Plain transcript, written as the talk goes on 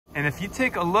And if you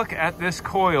take a look at this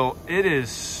coil, it is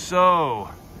so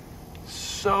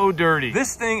dirty.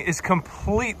 This thing is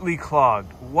completely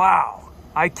clogged. Wow,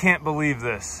 I can't believe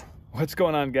this. What's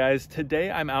going on, guys?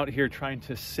 Today I'm out here trying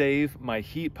to save my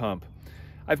heat pump.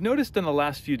 I've noticed in the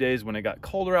last few days when it got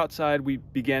colder outside, we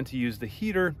began to use the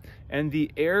heater, and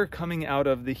the air coming out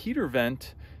of the heater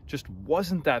vent just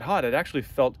wasn't that hot. It actually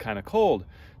felt kind of cold.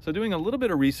 So doing a little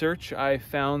bit of research, I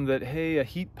found that, hey, a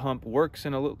heat pump works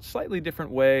in a slightly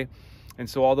different way. And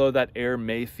so although that air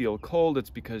may feel cold, it's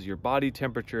because your body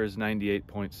temperature is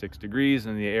 98.6 degrees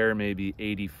and the air may be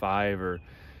 85 or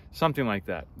something like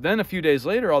that. Then a few days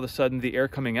later, all of a sudden the air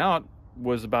coming out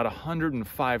was about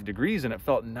 105 degrees and it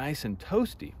felt nice and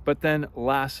toasty. But then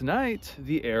last night,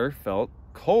 the air felt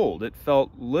cold. It felt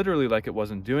literally like it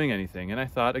wasn't doing anything. And I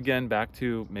thought, again, back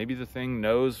to maybe the thing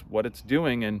knows what it's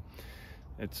doing and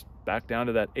it's back down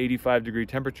to that 85-degree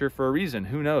temperature for a reason.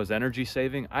 Who knows? Energy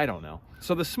saving? I don't know.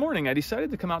 So this morning I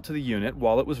decided to come out to the unit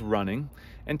while it was running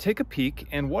and take a peek,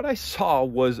 and what I saw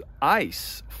was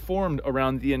ice formed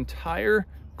around the entire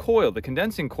coil, the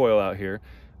condensing coil out here,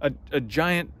 a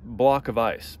giant block of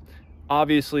ice.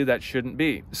 Obviously that shouldn't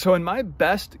be. So in my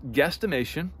best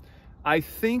guesstimation, I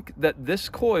think that this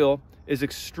coil is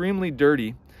extremely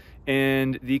dirty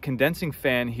and the condensing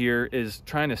fan here is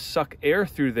trying to suck air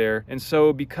through there. And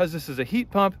so because this is a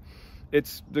heat pump,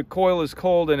 the coil is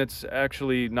cold and it's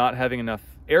actually not having enough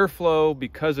airflow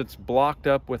because it's blocked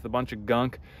up with a bunch of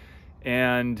gunk,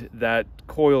 and that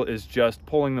coil is just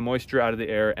pulling the moisture out of the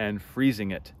air and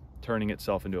freezing it, turning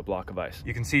itself into a block of ice.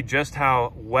 You can see just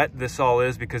how wet this all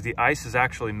is because the ice is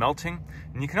actually melting.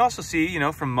 And you can also see, you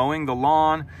know, from mowing the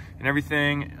lawn and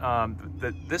everything,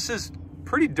 that this is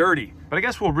pretty dirty. But I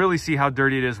guess we'll really see how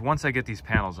dirty it is once I get these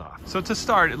panels off. So to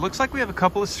start, it looks like we have a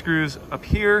couple of screws up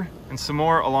here and some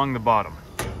more along the bottom.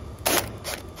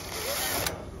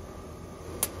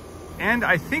 And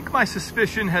I think my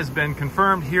suspicion has been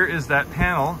confirmed. Here is that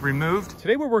panel removed.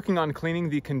 Today we're working on cleaning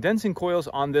the condensing coils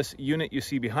on this unit you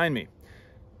see behind me.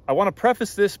 I want to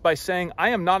preface this by saying I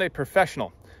am not a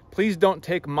professional. Please don't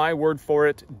take my word for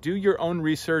it. Do your own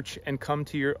research and come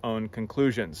to your own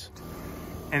conclusions.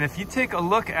 And if you take a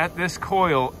look at this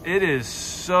coil, it is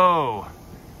so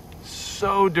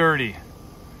dirty.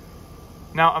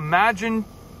 Now imagine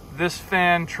this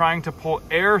fan trying to pull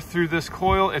air through this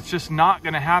coil. It's just not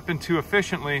going to happen too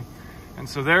efficiently. And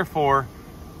so therefore,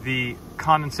 the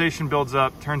condensation builds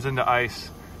up, turns into ice,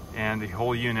 and the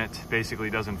whole unit basically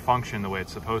doesn't function the way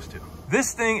it's supposed to.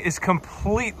 This thing is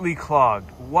completely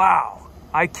clogged. Wow,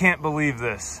 I can't believe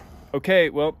this. Okay,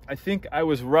 well, I think I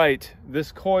was right.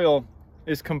 This coil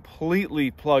is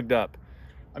completely plugged up.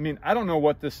 I mean, I don't know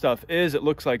what this stuff is. It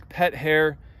looks like pet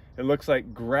hair. It looks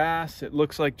like grass. It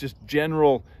looks like just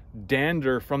general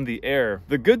dander from the air.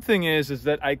 The good thing is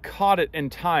that I caught it in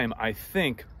time, I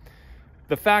think.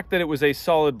 The fact that it was a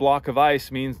solid block of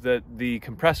ice means that the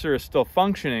compressor is still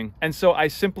functioning. And so I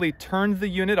simply turned the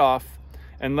unit off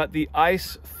and let the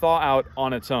ice thaw out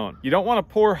on its own. You don't want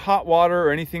to pour hot water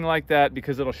or anything like that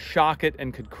because it'll shock it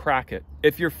and could crack it.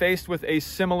 If you're faced with a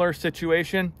similar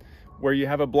situation where you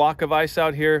have a block of ice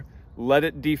out here, let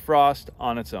it defrost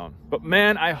on its own. But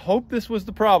man, I hope this was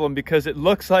the problem because it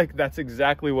looks like that's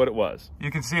exactly what it was.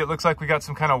 You can see it looks like we got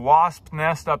some kind of wasp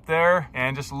nest up there,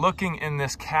 and just looking in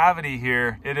this cavity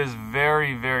here, it is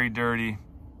very dirty.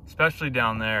 Especially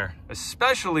down there,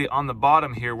 especially on the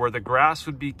bottom here where the grass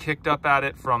would be kicked up at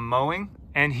it from mowing.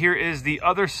 And here is the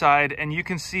other side, and you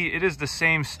can see it is the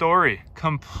same story.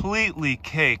 Completely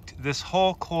caked. This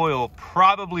whole coil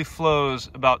probably flows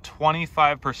about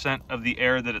 25% of the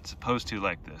air that it's supposed to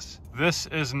like this. This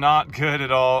is not good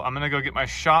at all. I'm gonna go get my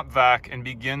shop vac and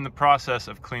begin the process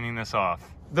of cleaning this off.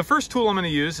 The first tool I'm going to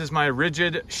use is my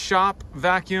rigid shop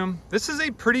vacuum. This is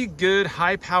a pretty good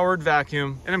high-powered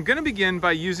vacuum, and I'm going to begin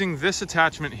by using this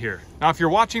attachment here. Now, if you're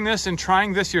watching this and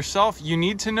trying this yourself, you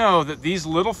need to know that these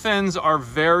little fins are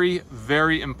very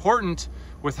important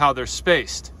with how they're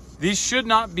spaced. These should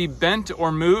not be bent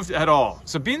or moved at all.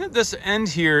 So being that this end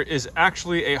here is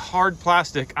actually a hard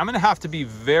plastic, I'm going to have to be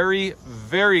very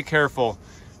careful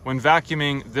when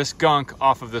vacuuming this gunk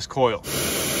off of this coil.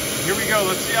 Here we go,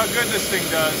 let's see how good this thing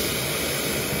does.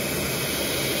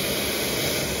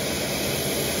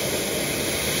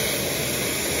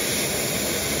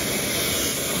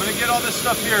 I'm gonna get all this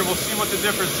stuff here and we'll see what the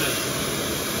difference is.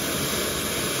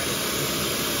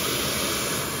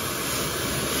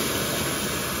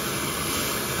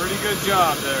 Pretty good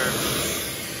job there.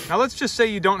 Now let's just say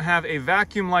you don't have a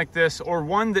vacuum like this or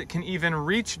one that can even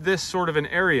reach this sort of an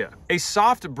area. A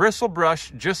soft bristle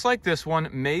brush just like this one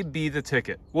may be the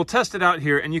ticket. We'll test it out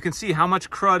here and you can see how much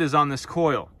crud is on this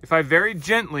coil. If I very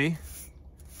gently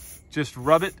just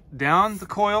rub it down the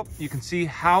coil. You can see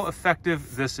how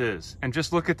effective this is. And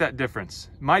just look at that difference.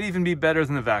 Might even be better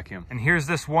than the vacuum. And here's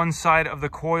this one side of the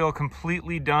coil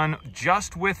completely done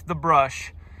just with the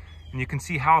brush. And you can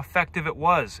see how effective it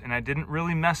was. And I didn't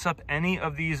really mess up any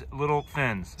of these little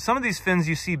fins. Some of these fins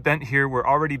you see bent here were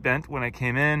already bent when I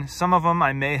came in. Some of them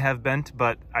I may have bent,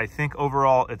 but I think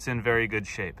overall it's in very good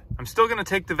shape. I'm still gonna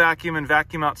take the vacuum and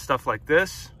vacuum out stuff like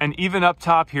this. And even up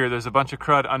top here, there's a bunch of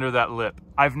crud under that lip.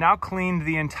 I've now cleaned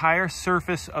the entire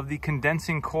surface of the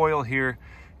condensing coil here.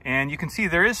 And you can see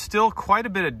there is still quite a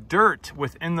bit of dirt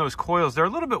within those coils. They're a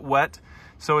little bit wet,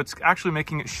 so it's actually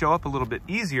making it show up a little bit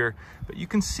easier. But you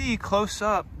can see close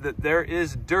up that there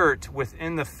is dirt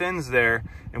within the fins there,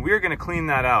 and we are gonna clean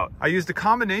that out. I used a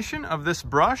combination of this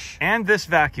brush and this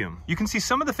vacuum. You can see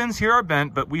some of the fins here are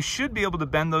bent, but we should be able to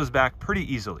bend those back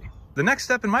pretty easily. The next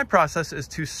step in my process is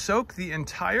to soak the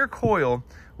entire coil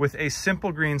with a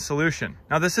simple green solution.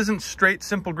 Now this isn't straight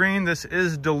simple green, this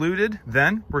is diluted.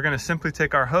 Then we're gonna simply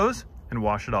take our hose and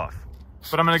wash it off.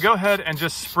 But I'm gonna go ahead and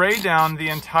just spray down the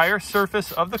entire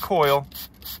surface of the coil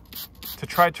to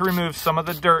try to remove some of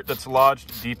the dirt that's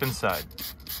lodged deep inside.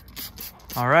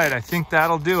 All right, I think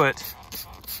that'll do it.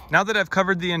 Now that I've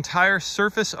covered the entire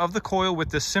surface of the coil with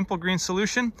this simple green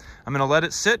solution, I'm gonna let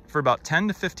it sit for about 10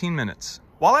 to 15 minutes.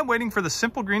 While I'm waiting for the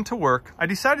simple green to work, I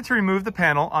decided to remove the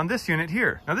panel on this unit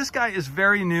here. Now this guy is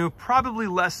very new, probably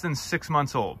less than 6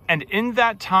 months old. And in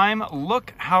that time,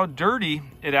 look how dirty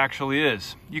it actually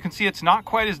is. You can see it's not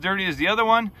quite as dirty as the other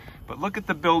one, but look at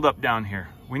the buildup down here.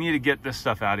 We need to get this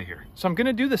stuff out of here. So I'm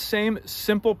gonna do the same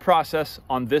simple process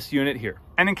on this unit here.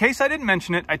 And in case I didn't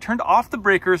mention it, I turned off the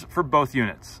breakers for both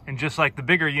units. And just like the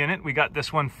bigger unit, we got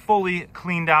this one fully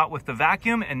cleaned out with the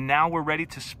vacuum, and now we're ready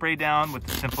to spray down with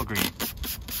the simple green.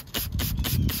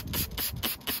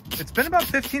 It's been about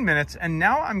 15 minutes, and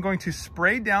now I'm going to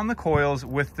spray down the coils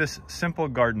with this simple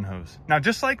garden hose. Now,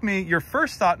 just like me, your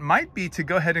first thought might be to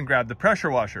go ahead and grab the pressure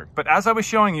washer. But as I was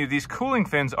showing you, these cooling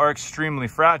fins are extremely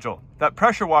fragile. That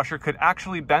pressure washer could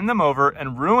actually bend them over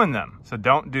and ruin them, so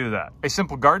don't do that. A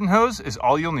simple garden hose is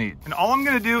all you'll need. And all I'm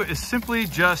gonna do is simply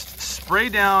just spray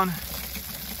down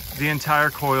the entire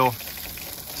coil,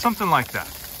 something like that.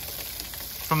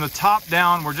 From the top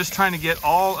down, we're just trying to get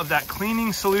all of that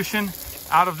cleaning solution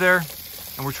out of there,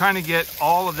 and we're trying to get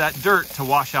all of that dirt to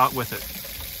wash out with it.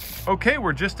 Okay,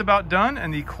 we're just about done,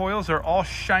 and the coils are all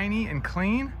shiny and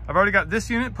clean. I've already got this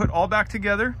unit put all back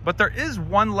together, but there is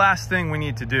one last thing we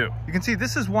need to do. You can see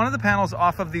this is one of the panels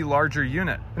off of the larger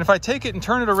unit. And if I take it and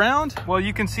turn it around, well,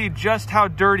 you can see just how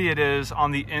dirty it is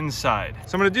on the inside.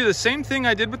 So I'm gonna do the same thing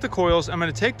I did with the coils. I'm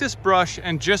gonna take this brush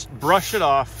and just brush it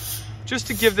off, just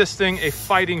to give this thing a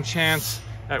fighting chance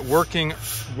at working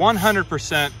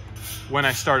 100% when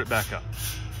I start it back up.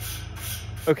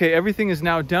 Okay, everything is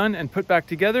now done and put back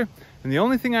together, and the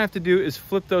only thing I have to do is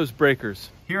flip those breakers.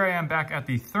 Here I am back at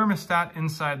the thermostat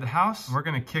inside the house. We're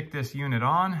gonna kick this unit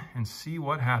on and see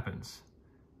what happens.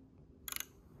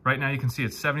 Right now you can see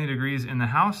it's 70 degrees in the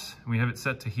house, and we have it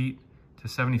set to heat to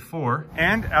 74.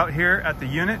 And out here at the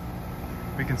unit,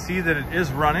 we can see that it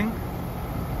is running.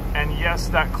 And yes,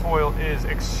 that coil is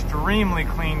extremely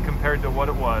clean compared to what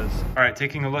it was. All right,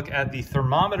 taking a look at the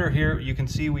thermometer here, you can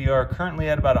see we are currently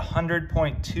at about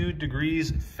 100.2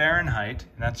 degrees Fahrenheit.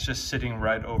 And that's just sitting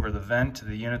right over the vent.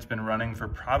 The unit's been running for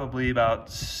probably about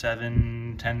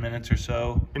 7-10 minutes or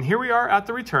so. And here we are at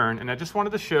the return, and I just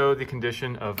wanted to show the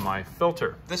condition of my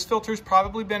filter. This filter's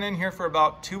probably been in here for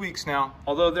about 2 weeks now.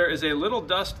 Although there is a little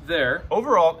dust there,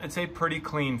 overall, it's a pretty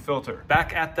clean filter.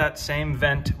 Back at that same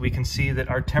vent, we can see that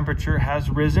our temperature has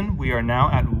risen. We are now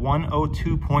at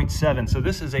 102.7, so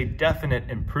this is a definite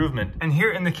improvement. And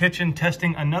here in the kitchen,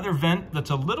 testing another vent that's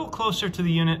a little closer to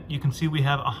the unit, you can see we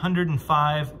have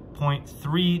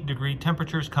 105.3 degree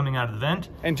temperatures coming out of the vent.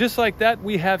 And just like that,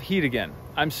 we have heat again.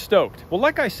 I'm stoked. Well,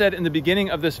 like I said in the beginning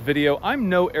of this video, I'm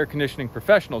no air conditioning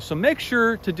professional, so make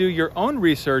sure to do your own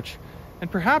research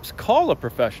and perhaps call a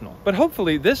professional. But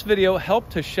hopefully this video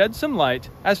helped to shed some light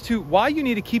as to why you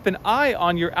need to keep an eye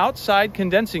on your outside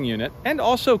condensing unit and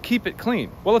also keep it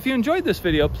clean. Well, if you enjoyed this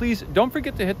video, please don't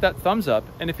forget to hit that thumbs up.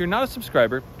 And if you're not a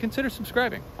subscriber, consider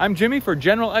subscribing. I'm Jimmy for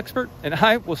General Expert, and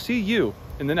I will see you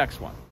in the next one.